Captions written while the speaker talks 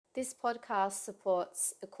This podcast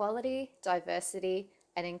supports equality, diversity,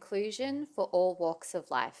 and inclusion for all walks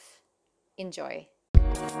of life. Enjoy.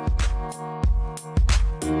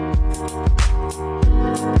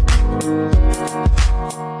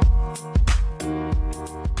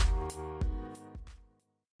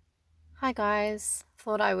 Hi guys,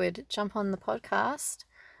 thought I would jump on the podcast.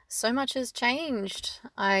 So much has changed.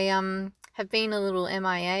 I have been a little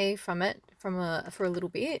MIA from it for a little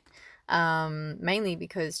bit. Mainly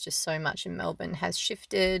because just so much in Melbourne has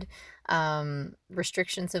shifted,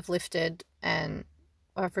 restrictions have lifted, and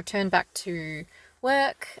I've returned back to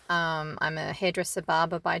work. I'm a hairdresser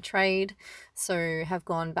barber by trade, so have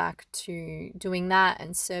gone back to doing that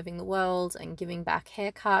and serving the world and giving back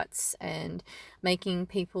haircuts and making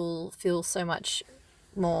people feel so much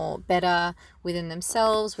more better within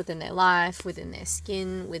themselves, within their life, within their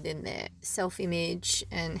skin, within their self-image,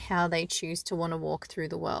 and how they choose to want to walk through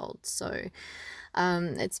the world. So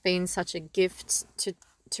it's been such a gift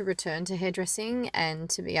to return to hairdressing and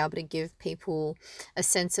to be able to give people a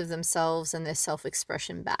sense of themselves and their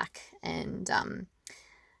self-expression back. And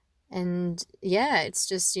yeah, it's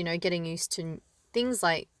just, getting used to things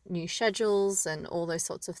like new schedules and all those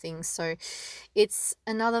sorts of things. So it's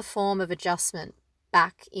another form of adjustment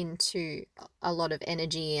back into a lot of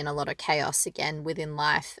energy and a lot of chaos again within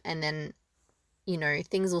life. And then,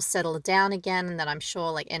 things will settle down again, and then I'm sure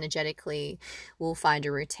like energetically we'll find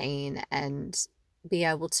a routine and be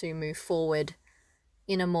able to move forward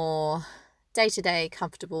in a more day-to-day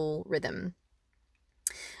comfortable rhythm.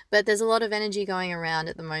 But there's a lot of energy going around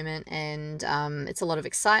at the moment, and it's a lot of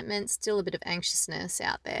excitement, still a bit of anxiousness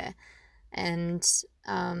out there. And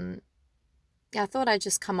I thought I'd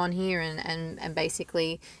just come on here and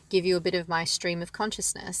basically give you a bit of my stream of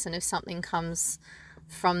consciousness. And if something comes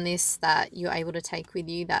from this that you're able to take with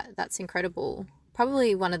you, that's incredible.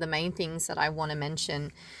 Probably one of the main things that I want to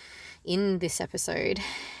mention in this episode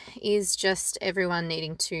is just everyone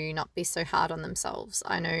needing to not be so hard on themselves.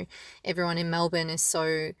 I know everyone in Melbourne is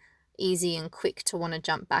so easy and quick to want to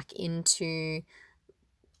jump back into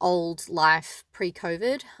old life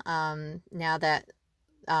pre-COVID. Now that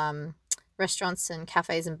restaurants and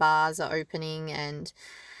cafes and bars are opening and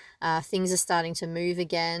things are starting to move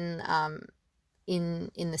again in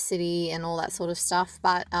the city and all that sort of stuff.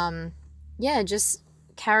 But just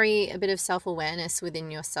carry a bit of self-awareness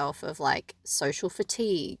within yourself of like social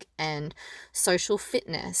fatigue and social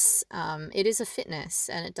fitness. It is a fitness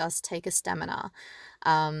and it does take a stamina.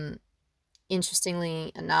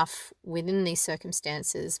 Interestingly enough, within these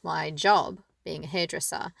circumstances, my job, being a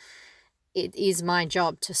hairdresser, it is my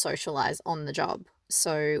job to socialize on the job.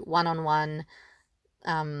 So one-on-one,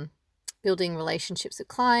 building relationships with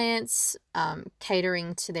clients,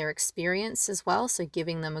 catering to their experience as well. So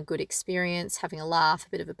giving them a good experience, having a laugh, a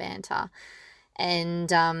bit of a banter.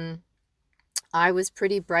 And I was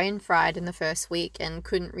pretty brain fried in the first week and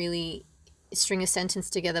couldn't really string a sentence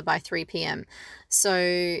together by 3 p.m.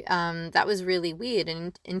 So that was really weird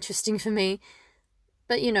and interesting for me.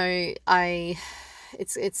 But,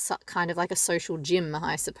 it's kind of like a social gym,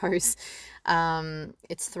 I suppose.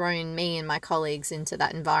 It's thrown me and my colleagues into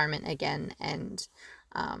that environment again. And,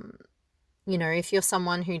 if you're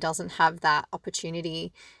someone who doesn't have that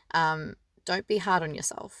opportunity, don't be hard on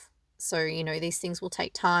yourself. So, these things will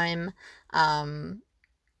take time. Try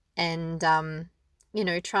and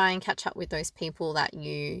catch up with those people that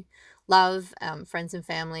you love, friends and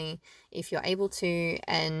family, if you're able to.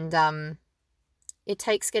 And it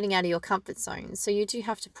takes getting out of your comfort zone. So you do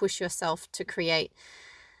have to push yourself to create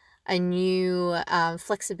a new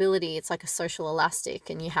flexibility. It's like a social elastic,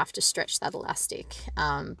 and you have to stretch that elastic.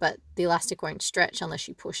 But the elastic won't stretch unless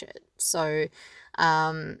you push it. So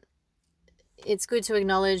it's good to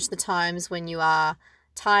acknowledge the times when you are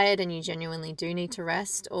tired and you genuinely do need to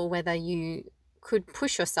rest, or whether you could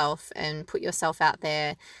push yourself and put yourself out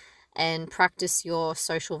there and practice your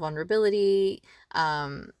social vulnerability.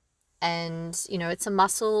 It's a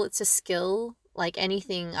muscle, it's a skill. Like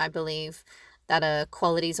anything, I believe, that are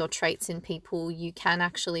qualities or traits in people, you can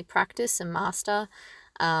actually practice and master.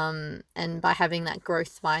 And by having that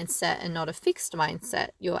growth mindset and not a fixed mindset,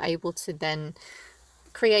 you're able to then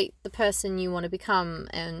create the person you want to become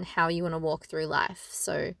and how you want to walk through life.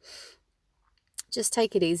 So just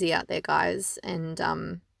take it easy out there, guys. And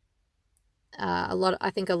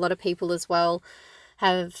I think a lot of people as well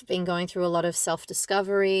have been going through a lot of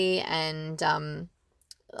self-discovery, and a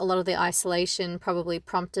lot of the isolation probably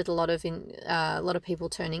prompted a lot of people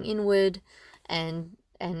turning inward and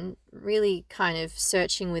really kind of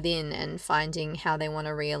searching within and finding how they want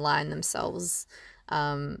to realign themselves,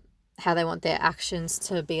 how they want their actions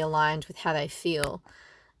to be aligned with how they feel.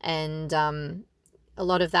 And a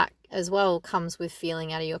lot of that as well comes with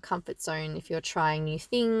feeling out of your comfort zone. If you're trying new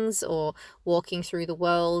things or walking through the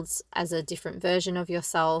world as a different version of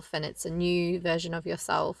yourself, and it's a new version of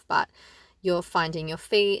yourself, but you're finding your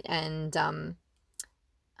feet and,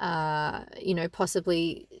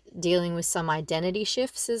 possibly dealing with some identity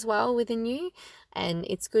shifts as well within you. And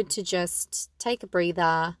it's good to just take a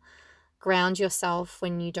breather, ground yourself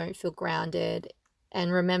when you don't feel grounded,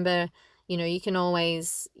 and remember, you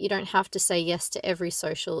don't have to say yes to every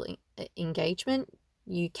social engagement.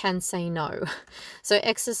 You can say no. So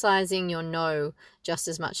exercising your no just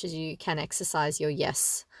as much as you can exercise your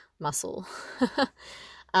yes muscle.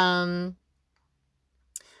 I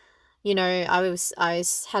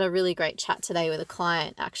had a really great chat today with a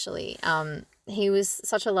client, actually. He was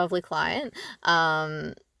such a lovely client,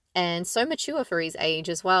 and so mature for his age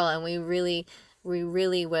as well. And we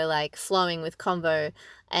really were like flowing with convo.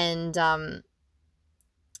 And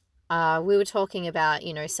we were talking about,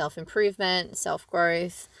 self-improvement,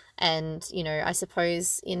 self-growth, and, I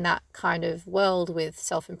suppose in that kind of world with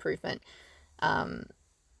self-improvement,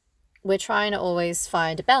 we're trying to always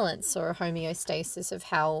find a balance or a homeostasis of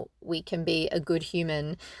how we can be a good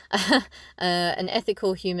human, an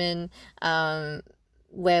ethical human,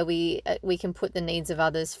 where we can put the needs of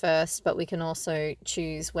others first, but we can also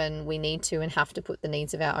choose when we need to and have to put the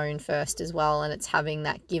needs of our own first as well. And it's having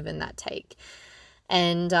that give and that take.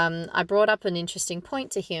 And I brought up an interesting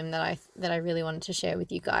point to him that I really wanted to share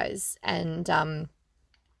with you guys. And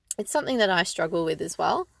it's something that I struggle with as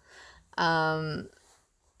well. And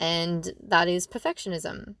that is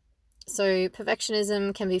perfectionism. So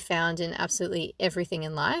perfectionism can be found in absolutely everything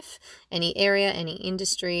in life, any area, any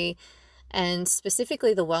industry, and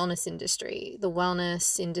specifically the wellness industry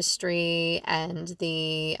and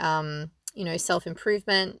the,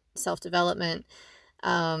 self-improvement, self-development,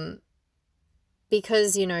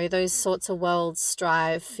 because, those sorts of worlds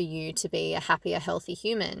strive for you to be a happier, healthy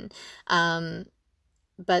human.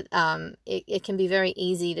 But it can be very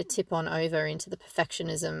easy to tip on over into the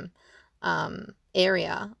perfectionism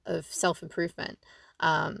area of self-improvement,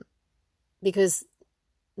 because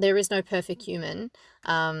there is no perfect human.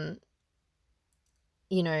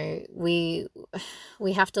 We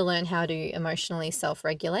have to learn how to emotionally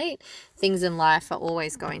self-regulate. Things in life are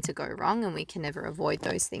always going to go wrong, and we can never avoid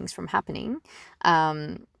those things from happening.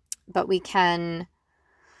 But we can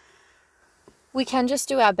just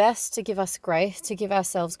do our best to give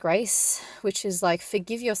ourselves grace, which is like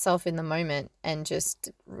forgive yourself in the moment and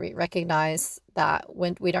just recognize that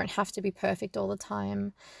when we don't have to be perfect all the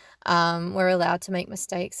time. We're allowed to make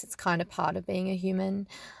mistakes. It's kind of part of being a human.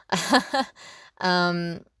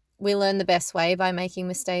 We learn the best way by making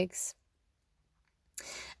mistakes.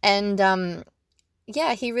 And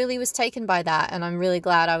he really was taken by that. And I'm really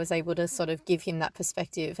glad I was able to sort of give him that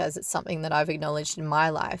perspective, as it's something that I've acknowledged in my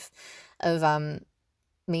life of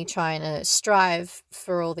me trying to strive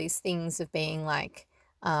for all these things of being like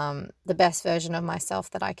the best version of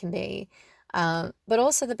myself that I can be. But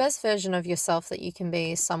also the best version of yourself that you can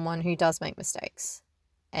be is someone who does make mistakes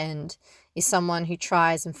and is someone who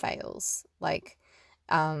tries and fails. Like,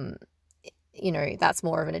 that's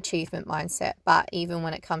more of an achievement mindset. But even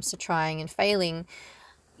when it comes to trying and failing,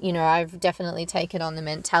 I've definitely taken on the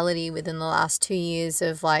mentality within the last 2 years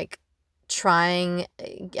of like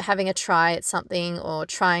having a try at something, or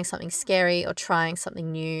trying something scary, or trying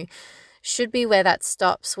something new should be where that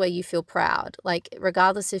stops, where you feel proud. Like,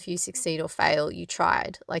 regardless if you succeed or fail, you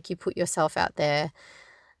tried. Like, you put yourself out there.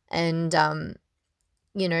 And,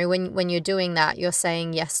 when you're doing that, you're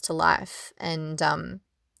saying yes to life. And I'm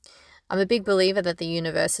a big believer that the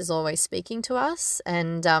universe is always speaking to us.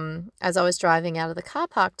 And as I was driving out of the car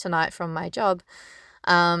park tonight from my job,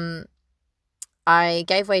 I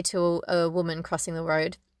gave way to a woman crossing the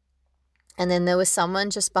road. And then there was someone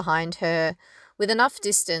just behind her with enough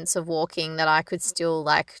distance of walking that I could still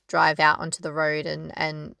like drive out onto the road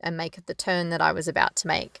and make the turn that I was about to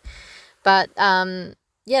make. But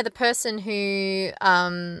the person who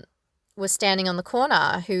was standing on the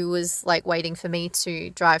corner, who was like waiting for me to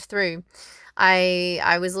drive through,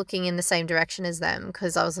 I was looking in the same direction as them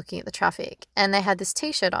because I was looking at the traffic, and they had this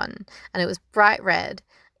t-shirt on, and it was bright red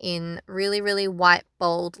in really, really white,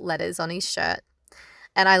 bold letters on his shirt.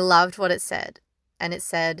 And I loved what it said. And it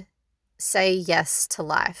said, "Say yes to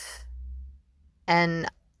life." And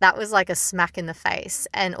that was like a smack in the face.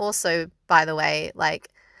 And also, by the way, like,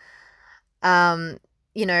 I'm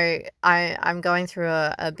going through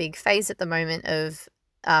a big phase at the moment of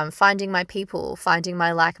finding my people, finding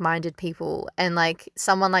my like-minded people. And like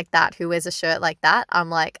someone like that who wears a shirt like that, I'm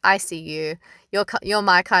like, I see you. You're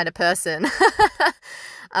my kind of person.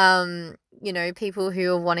 People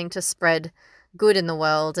who are wanting to spread good in the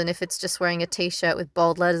world. And if it's just wearing a t-shirt with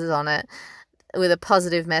bold letters on it with a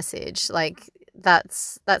positive message, like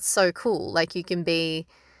that's so cool. Like you can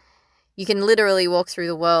literally walk through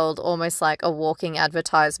the world almost like a walking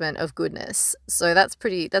advertisement of goodness. So that's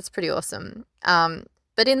pretty awesome.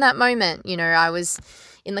 But in that moment, I was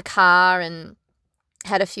in the car and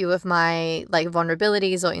had a few of my like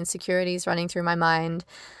vulnerabilities or insecurities running through my mind,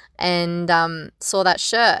 and saw that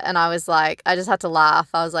shirt, and I was like, I just had to laugh.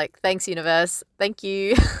 I was like, thanks universe, thank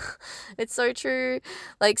you. It's so true.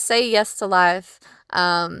 Like, say yes to life.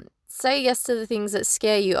 Say yes to the things that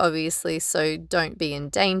scare you, obviously, so don't be in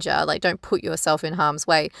danger. Like, don't put yourself in harm's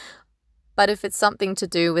way. But if it's something to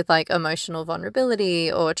do with like emotional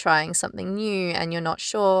vulnerability or trying something new and you're not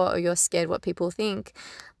sure or you're scared what people think,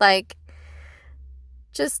 like,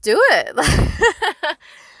 just do it.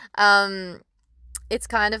 It's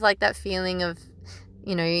kind of like that feeling of,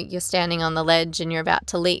 you're standing on the ledge and you're about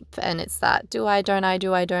to leap, and it's that do I, don't I,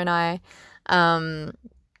 do I, don't I. And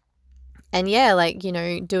yeah, like,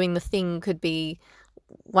 doing the thing could be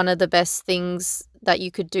one of the best things that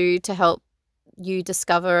you could do to help you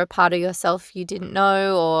discover a part of yourself you didn't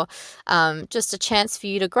know, or just a chance for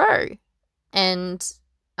you to grow. And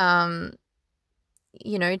don't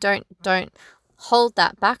hold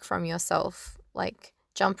that back from yourself. Like,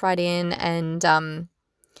 jump right in and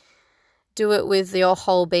do it with your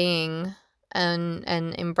whole being, and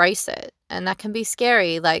embrace it. And that can be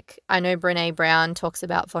scary. Like, I know Brené Brown talks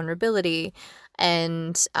about vulnerability,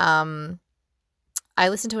 and I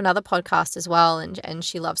listen to another podcast as well, and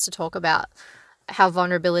she loves to talk about how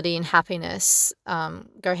vulnerability and happiness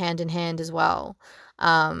go hand in hand as well.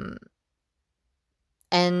 And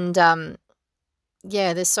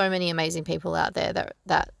yeah, there's so many amazing people out there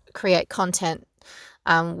that create content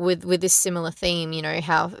with this similar theme,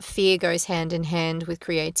 how fear goes hand in hand with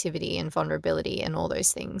creativity and vulnerability and all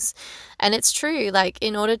those things. And it's true, like,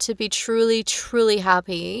 in order to be truly, truly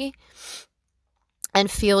happy and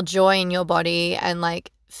feel joy in your body and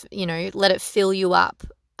like, let it fill you up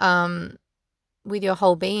with your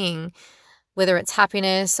whole being, whether it's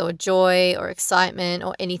happiness or joy or excitement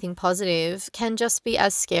or anything positive, can just be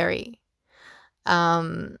as scary.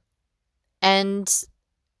 And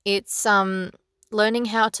it's learning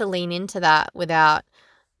how to lean into that without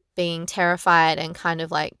being terrified and kind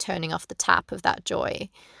of like turning off the tap of that joy.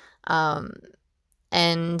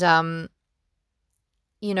 And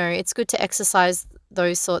it's good to exercise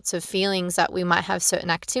those sorts of feelings, that we might have certain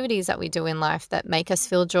activities that we do in life that make us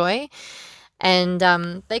feel joy. And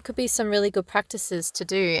they could be some really good practices to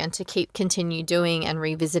do and to continue doing and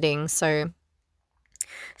revisiting. So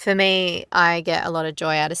for me, I get a lot of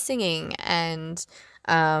joy out of singing, and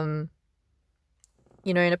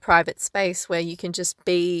in a private space where you can just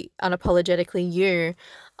be unapologetically you.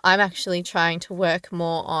 I'm actually trying to work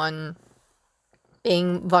more on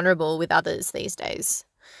being vulnerable with others these days,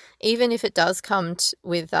 even if it does come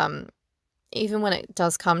even when it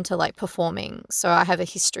does come to like performing. So I have a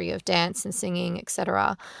history of dance and singing,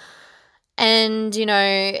 etc. And,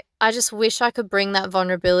 I just wish I could bring that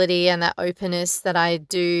vulnerability and that openness that I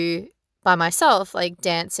do by myself, like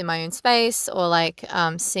dance in my own space or like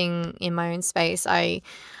sing in my own space. I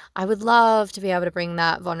would love to be able to bring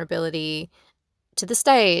that vulnerability to the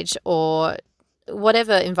stage or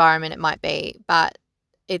whatever environment it might be, but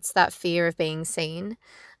it's that fear of being seen.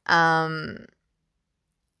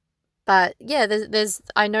 But yeah,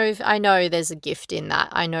 I know there's a gift in that.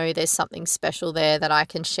 I know there's something special there that I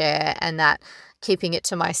can share, and that keeping it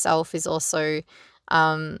to myself is also,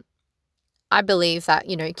 I believe that,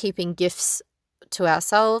 keeping gifts to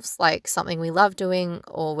ourselves, like something we love doing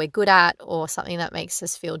or we're good at, or something that makes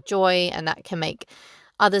us feel joy and that can make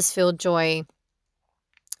others feel joy,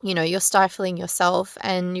 you're stifling yourself,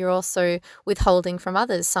 and you're also withholding from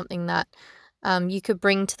others something that you could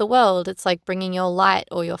bring to the world. It's like bringing your light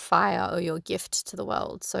or your fire or your gift to the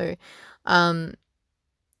world. So,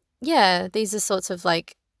 yeah, these are sorts of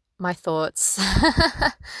like my thoughts.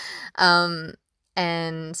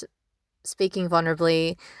 And speaking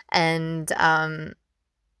vulnerably, and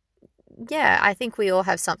yeah, I think we all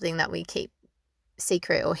have something that we keep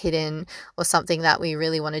secret or hidden, or something that we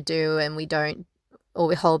really want to do and we don't, or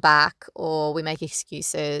we hold back, or we make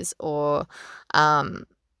excuses, or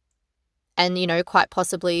and quite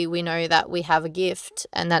possibly we know that we have a gift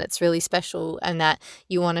and that it's really special and that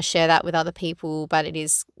you want to share that with other people, but it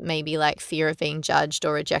is maybe like fear of being judged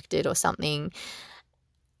or rejected or something.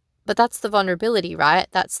 But that's the vulnerability, right?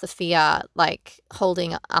 That's the fear, like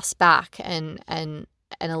holding us back and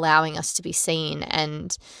allowing us to be seen.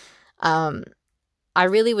 And I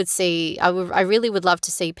really would love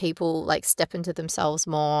to see people like step into themselves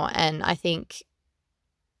more. And I think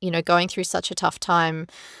going through such a tough time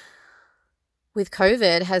with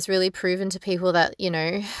COVID has really proven to people that,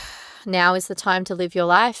 now is the time to live your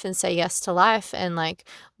life and say yes to life. And like,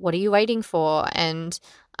 what are you waiting for? And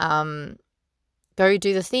go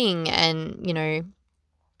do the thing and,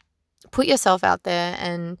 put yourself out there,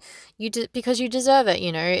 and because you deserve it.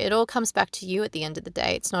 It all comes back to you at the end of the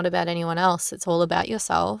day. It's not about anyone else. It's all about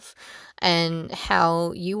yourself and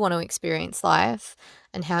how you want to experience life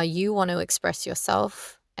and how you want to express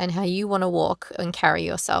yourself and how you want to walk and carry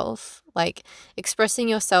yourself. Like, expressing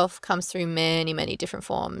yourself comes through many, many different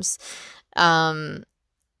forms. If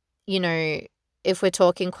we're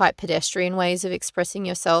talking quite pedestrian ways of expressing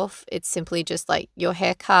yourself, it's simply just like your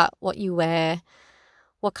haircut, what you wear,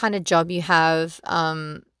 what kind of job you have.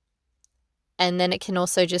 And then it can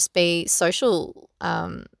also just be social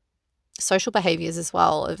behaviors as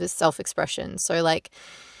well of self-expression. So like,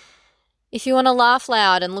 if you want to laugh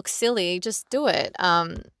loud and look silly, just do it.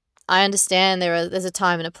 I understand there's a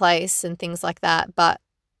time and a place and things like that, but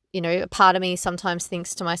a part of me sometimes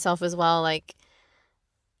thinks to myself as well, like,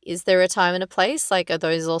 is there a time and a place? Like, are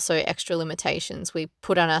those also extra limitations we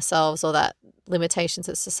put on ourselves, or that limitations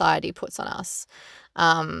that society puts on us?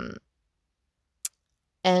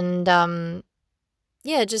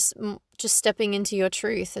 Yeah, just stepping into your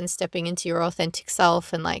truth and stepping into your authentic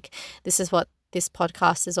self. And like, this is what this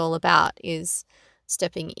podcast is all about, is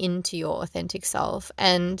stepping into your authentic self.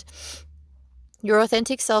 And your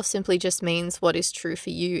authentic self simply just means what is true for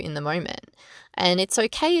you in the moment. And it's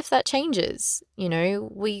okay if that changes.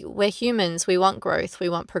 We're humans. We want growth. We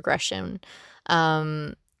want progression.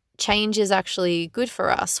 Change is actually good for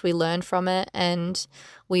us. We learn from it and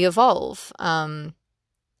we evolve. And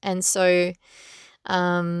so,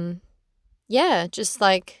 yeah, just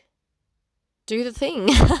like, do the thing.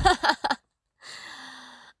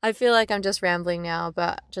 I feel like I'm just rambling now,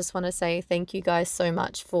 but just want to say thank you guys so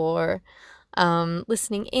much for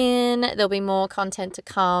listening in. There'll be more content to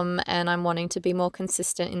come, and I'm wanting to be more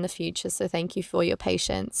consistent in the future. So thank you for your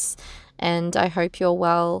patience, and I hope you're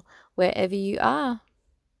well wherever you are.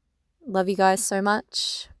 Love you guys so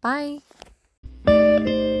much. Bye.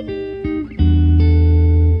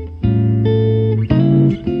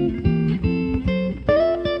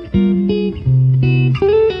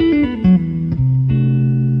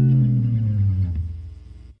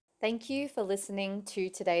 Thank you for listening to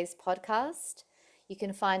today's podcast. You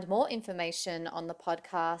can find more information on the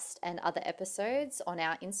podcast and other episodes on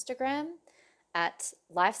our Instagram at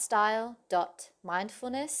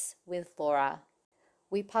lifestyle.mindfulnesswithlaura.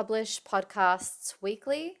 We publish podcasts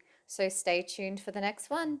weekly, so stay tuned for the next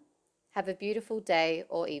one. Have a beautiful day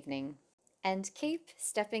or evening, and keep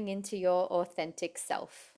stepping into your authentic self.